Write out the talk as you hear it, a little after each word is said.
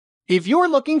If you're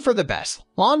looking for the best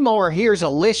lawnmower, here's a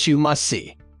list you must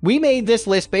see. We made this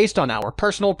list based on our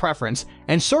personal preference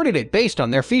and sorted it based on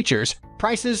their features,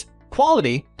 prices,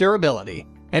 quality, durability,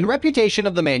 and reputation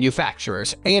of the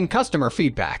manufacturers and customer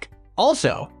feedback.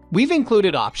 Also, we've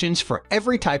included options for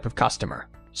every type of customer.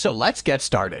 So let's get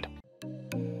started.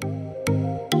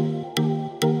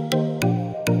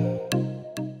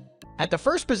 At the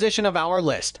first position of our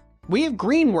list, we have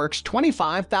Greenworks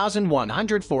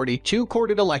 25,142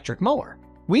 corded electric mower.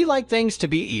 We like things to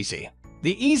be easy.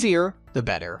 The easier, the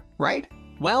better, right?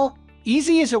 Well,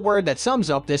 easy is a word that sums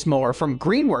up this mower from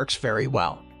Greenworks very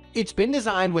well. It's been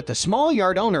designed with the small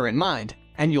yard owner in mind,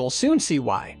 and you'll soon see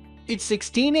why. Its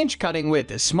 16-inch cutting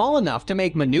width is small enough to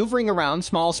make maneuvering around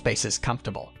small spaces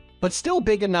comfortable, but still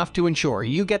big enough to ensure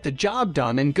you get the job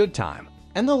done in good time.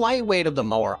 And the lightweight of the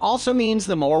mower also means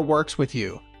the mower works with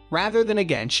you, rather than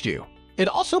against you. It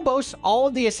also boasts all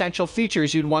of the essential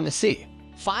features you'd want to see.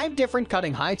 5 different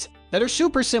cutting heights that are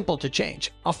super simple to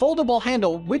change, a foldable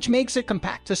handle which makes it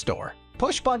compact to store,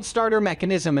 push-button starter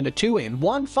mechanism, and a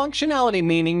 2-in-1 functionality,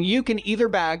 meaning you can either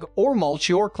bag or mulch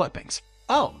your clippings.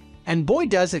 Oh, and boy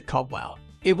does it cut well.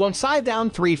 It won't scythe down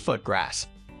 3-foot grass,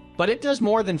 but it does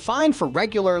more than fine for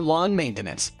regular lawn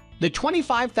maintenance. The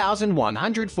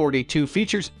 25,142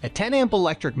 features a 10-amp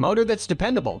electric motor that's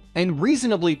dependable and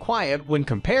reasonably quiet when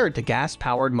compared to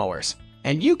gas-powered mowers,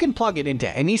 and you can plug it into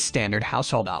any standard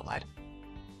household outlet.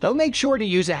 Though make sure to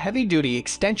use a heavy-duty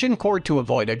extension cord to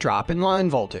avoid a drop in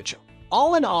line voltage.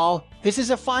 All in all, this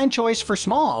is a fine choice for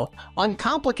small,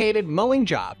 uncomplicated mowing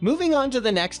job. Moving on to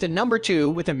the next at number 2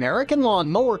 with American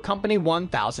Lawn Mower Company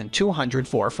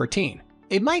 120414.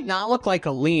 It might not look like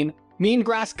a lean, mean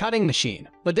grass cutting machine,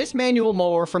 but this manual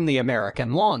mower from the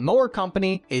American Lawn Mower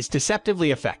Company is deceptively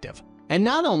effective. And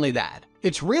not only that,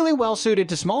 it's really well suited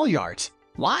to small yards.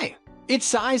 Why? Its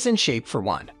size and shape for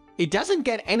one. It doesn't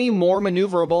get any more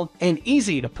maneuverable and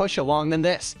easy to push along than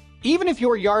this. Even if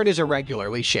your yard is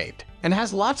irregularly shaped and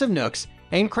has lots of nooks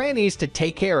and crannies to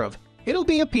take care of, it'll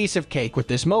be a piece of cake with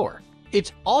this mower.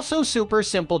 It's also super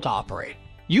simple to operate.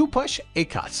 You push,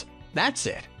 it cuts. That's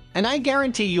it. And I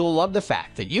guarantee you'll love the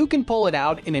fact that you can pull it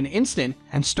out in an instant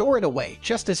and store it away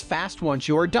just as fast once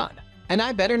you're done. And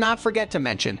I better not forget to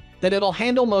mention that it'll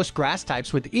handle most grass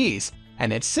types with ease,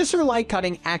 and its scissor-like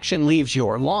cutting action leaves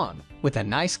your lawn with a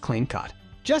nice clean cut.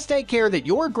 Just take care that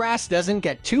your grass doesn't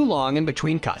get too long in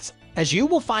between cuts, as you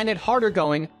will find it harder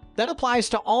going. That applies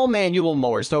to all manual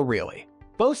mowers though, really.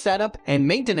 Both setup and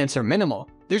maintenance are minimal.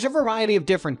 There's a variety of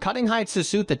different cutting heights to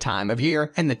suit the time of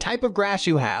year and the type of grass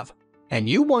you have. And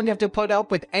you won't have to put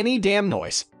up with any damn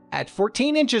noise. At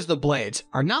 14 inches, the blades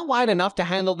are not wide enough to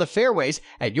handle the fairways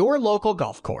at your local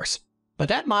golf course. But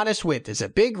that modest width is a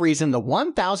big reason the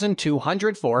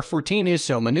 120414 is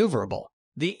so maneuverable.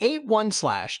 The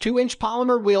 8.1/2-inch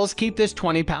polymer wheels keep this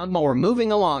 20-pound mower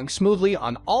moving along smoothly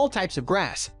on all types of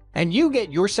grass, and you get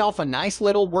yourself a nice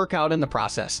little workout in the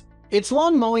process. It's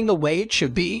lawn mowing the way it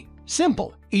should be: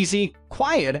 simple, easy,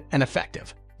 quiet, and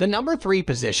effective. The number 3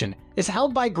 position is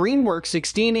held by Greenworks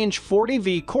 16-inch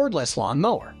 40V cordless lawn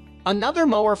mower. Another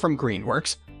mower from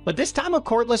Greenworks, but this time a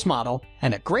cordless model,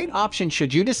 and a great option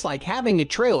should you dislike having to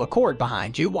trail a cord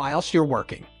behind you whilst you're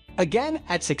working. Again,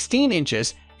 at 16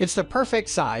 inches, it's the perfect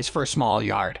size for a small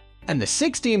yard, and the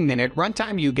 60-minute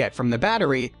runtime you get from the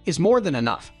battery is more than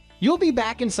enough. You'll be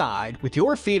back inside with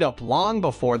your feet up long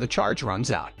before the charge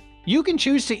runs out. You can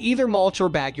choose to either mulch or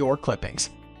bag your clippings,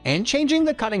 and changing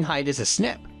the cutting height is a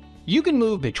snip. You can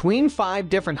move between 5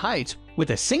 different heights with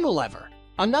a single lever.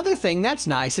 Another thing that's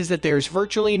nice is that there's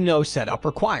virtually no setup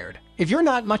required. If you're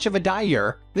not much of a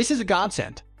dyer, this is a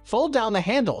godsend. Fold down the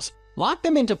handles, lock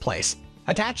them into place,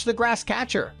 attach the grass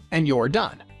catcher, and you're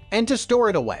done. And to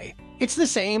store it away, it's the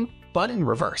same, but in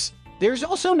reverse. There's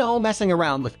also no messing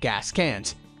around with gas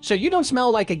cans, so you don't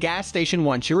smell like a gas station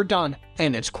once you're done,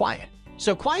 and it's quiet.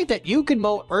 So quiet that you can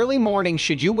mow early morning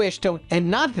should you wish to,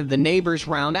 and not have the neighbors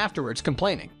round afterwards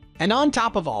complaining. And on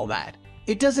top of all that,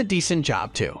 it does a decent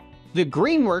job too. The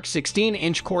Greenworks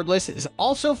 16-inch cordless is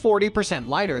also 40%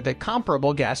 lighter than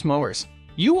comparable gas mowers.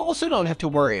 You also don't have to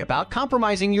worry about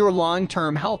compromising your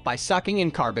long-term health by sucking in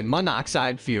carbon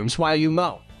monoxide fumes while you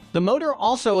mow. The motor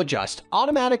also adjusts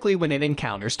automatically when it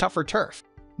encounters tougher turf.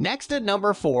 Next at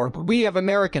number 4, we have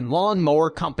American Lawn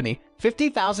Mower Company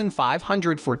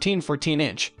 50,514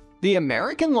 14-inch. The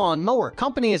American Lawn Mower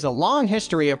Company has a long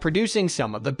history of producing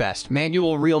some of the best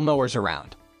manual reel mowers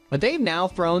around. But they've now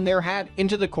thrown their hat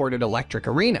into the corded electric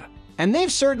arena. And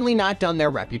they've certainly not done their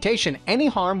reputation any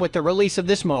harm with the release of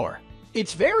this mower.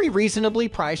 It's very reasonably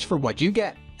priced for what you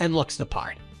get, and looks the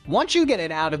part. Once you get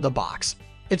it out of the box,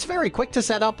 it's very quick to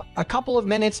set up, a couple of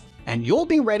minutes, and you'll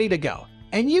be ready to go.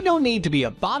 And you don't need to be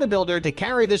a bodybuilder to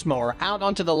carry this mower out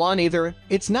onto the lawn either.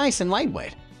 It's nice and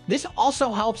lightweight. This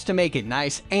also helps to make it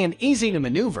nice and easy to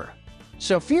maneuver.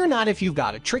 So fear not if you've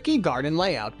got a tricky garden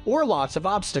layout or lots of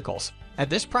obstacles. At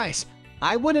this price,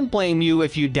 I wouldn't blame you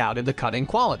if you doubted the cutting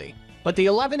quality. But the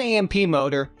 11 amp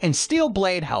motor and steel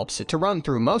blade helps it to run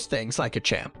through most things like a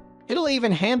champ. It'll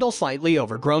even handle slightly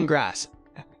overgrown grass.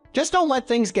 Just don't let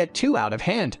things get too out of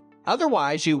hand.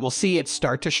 Otherwise, you will see it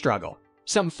start to struggle.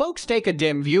 Some folks take a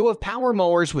dim view of power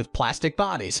mowers with plastic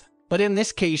bodies, but in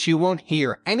this case you won't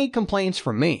hear any complaints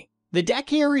from me. The deck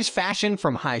here is fashioned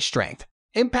from high-strength,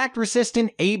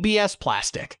 impact-resistant ABS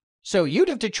plastic, so you'd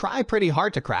have to try pretty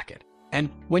hard to crack it. And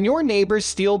when your neighbor's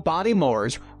steel body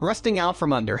mower's rusting out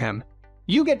from under him,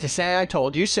 you get to say I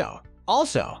told you so.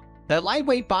 Also, that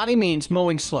lightweight body means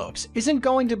mowing slopes isn't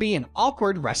going to be an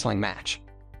awkward wrestling match.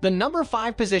 The number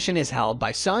 5 position is held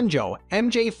by Joe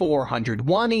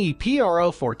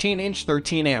MJ401E-PRO 14-inch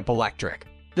 13-amp electric.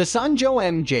 The Joe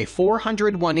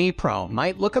MJ401E-PRO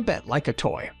might look a bit like a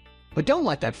toy, but don't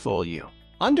let that fool you.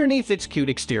 Underneath its cute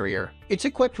exterior, it's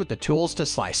equipped with the tools to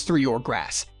slice through your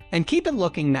grass and keep it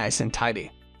looking nice and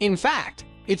tidy. In fact,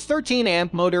 its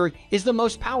 13-amp motor is the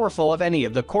most powerful of any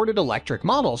of the corded electric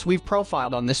models we've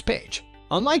profiled on this page.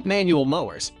 Unlike manual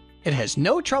mowers, it has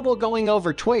no trouble going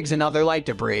over twigs and other light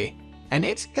debris, and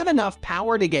it's got enough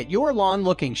power to get your lawn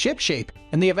looking shipshape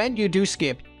in the event you do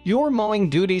skip your mowing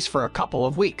duties for a couple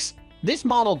of weeks. This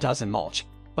model doesn't mulch,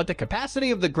 but the capacity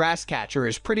of the grass catcher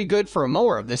is pretty good for a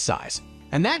mower of this size,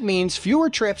 and that means fewer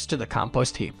trips to the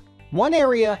compost heap. One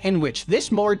area in which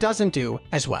this mower doesn't do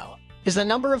as well is the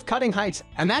number of cutting heights,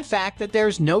 and that fact that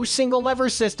there's no single lever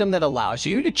system that allows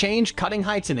you to change cutting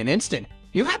heights in an instant.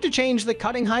 You have to change the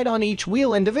cutting height on each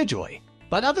wheel individually.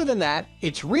 But other than that,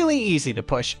 it's really easy to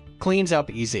push, cleans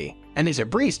up easy, and is a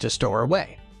breeze to store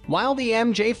away. While the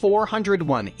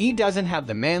MJ401E doesn't have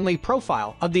the manly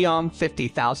profile of the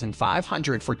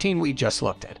 50514 we just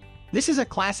looked at. This is a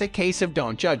classic case of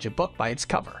don't judge a book by its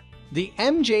cover. The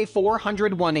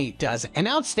MJ401E does an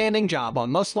outstanding job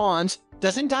on most lawns,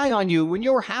 doesn't die on you when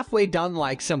you're halfway done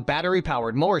like some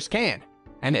battery-powered mowers can,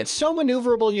 and it's so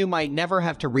maneuverable you might never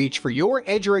have to reach for your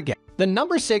edger again. The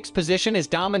number 6 position is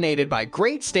dominated by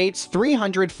Great State's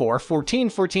 304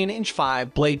 14-inch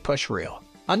 5-blade push reel,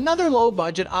 another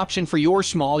low-budget option for your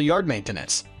small yard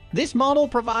maintenance. This model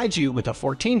provides you with a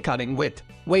 14 cutting width,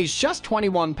 weighs just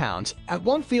 21 pounds, and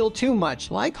won't feel too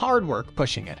much like hard work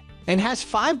pushing it, and has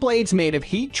 5 blades made of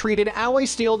heat-treated alloy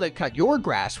steel that cut your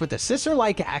grass with a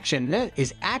scissor-like action that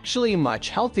is actually much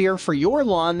healthier for your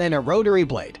lawn than a rotary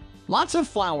blade. Lots of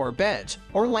flower beds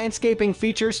or landscaping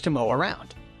features to mow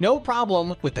around. No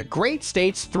problem with the Great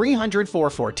State's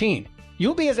 304 14.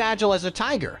 You'll be as agile as a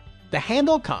tiger. The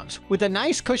handle comes with a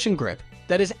nice cushion grip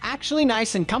that is actually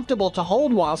nice and comfortable to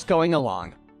hold whilst going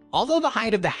along. Although the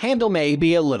height of the handle may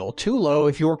be a little too low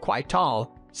if you're quite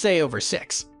tall, say over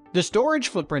 6. The storage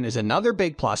footprint is another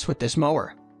big plus with this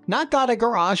mower. Not got a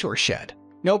garage or shed?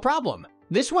 No problem.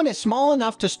 This one is small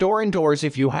enough to store indoors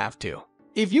if you have to.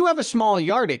 If you have a small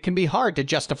yard, it can be hard to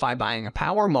justify buying a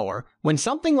power mower when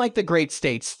something like the Great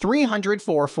State's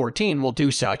 304 14 will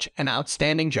do such an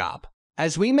outstanding job.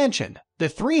 As we mentioned, the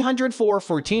 304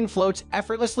 14 floats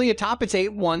effortlessly atop its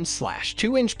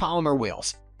 8.1/2-inch polymer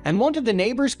wheels, and won't have the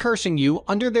neighbors cursing you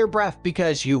under their breath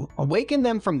because you awaken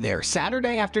them from their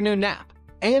Saturday afternoon nap.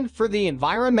 And for the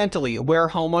environmentally aware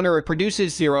homeowner, it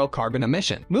produces 0 carbon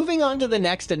emission. Moving on to the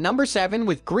next at number 7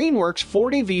 with Greenworks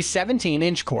 40V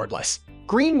 17-inch cordless.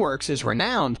 Greenworks is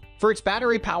renowned for its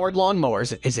battery-powered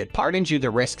lawnmowers as it pardons you the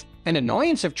risks and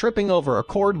annoyance of tripping over a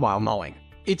cord while mowing.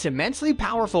 Its immensely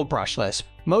powerful brushless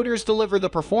motors deliver the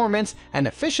performance and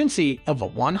efficiency of a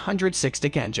 106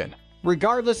 engine,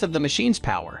 regardless of the machine's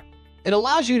power. It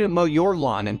allows you to mow your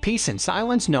lawn in peace and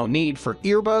silence, no need for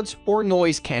earbuds or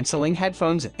noise-canceling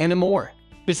headphones anymore.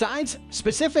 Besides,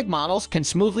 specific models can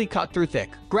smoothly cut through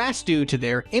thick grass due to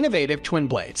their innovative twin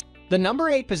blades. The number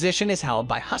 8 position is held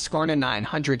by Husqvarna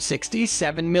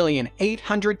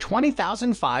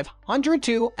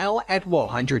 967,820,502L at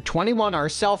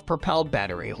 121R self-propelled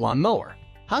battery lawnmower.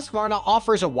 Husqvarna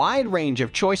offers a wide range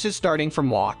of choices starting from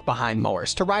walk-behind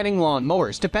mowers to riding lawn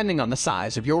mowers depending on the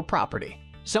size of your property.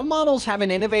 Some models have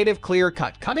an innovative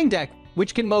clear-cut cutting deck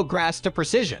which can mow grass to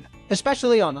precision,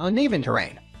 especially on uneven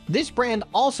terrain. This brand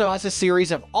also has a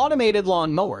series of automated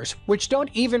lawn mowers which don't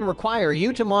even require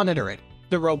you to monitor it.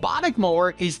 The robotic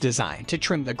mower is designed to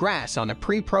trim the grass on a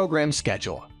pre-programmed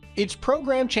schedule. Its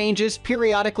program changes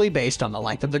periodically based on the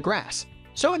length of the grass,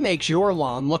 so it makes your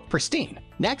lawn look pristine.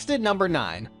 Next at number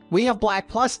 9, we have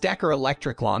BLACK+DECKER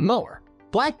electric lawn mower.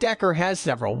 BLACK+DECKER has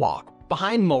several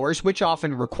walk-behind mowers which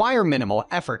often require minimal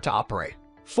effort to operate.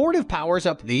 Fortive powers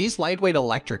up these lightweight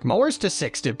electric mowers to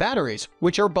 6 batteries,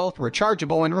 which are both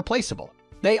rechargeable and replaceable.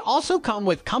 They also come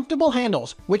with comfortable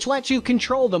handles, which lets you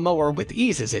control the mower with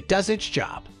ease as it does its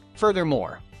job.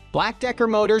 Furthermore, BLACK+DECKER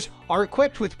motors are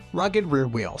equipped with rugged rear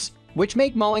wheels, which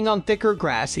make mowing on thicker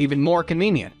grass even more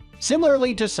convenient.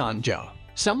 Similarly to Sun Joe,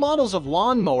 some models of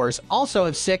lawn mowers also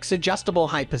have 6 adjustable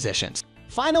height positions.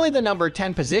 Finally, the number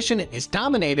 10 position is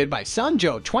dominated by Sun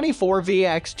Joe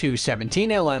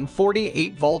 24VX217LM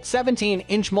 48-volt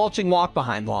 17-inch mulching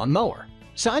walk-behind lawn mower.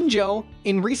 Sun Joe,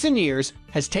 in recent years,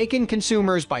 has taken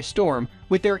consumers by storm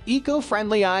with their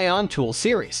eco-friendly Ion Tool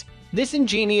series. This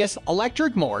ingenious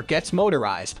electric mower gets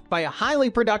motorized by a highly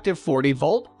productive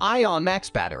 40-volt Ion Max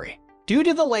battery. Due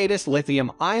to the latest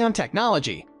lithium-ion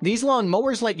technology, these lawn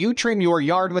mowers let you trim your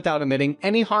yard without emitting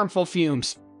any harmful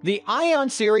fumes. The Ion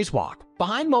series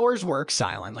walk-behind mowers work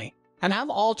silently and have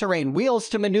all-terrain wheels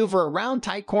to maneuver around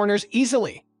tight corners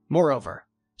easily. Moreover,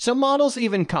 some models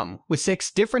even come with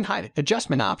 6 different height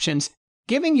adjustment options,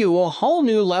 giving you a whole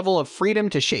new level of freedom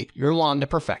to shape your lawn to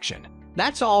perfection.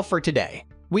 That's all for today.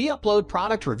 We upload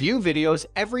product review videos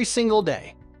every single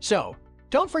day, so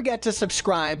don't forget to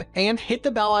subscribe and hit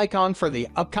the bell icon for the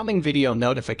upcoming video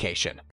notification.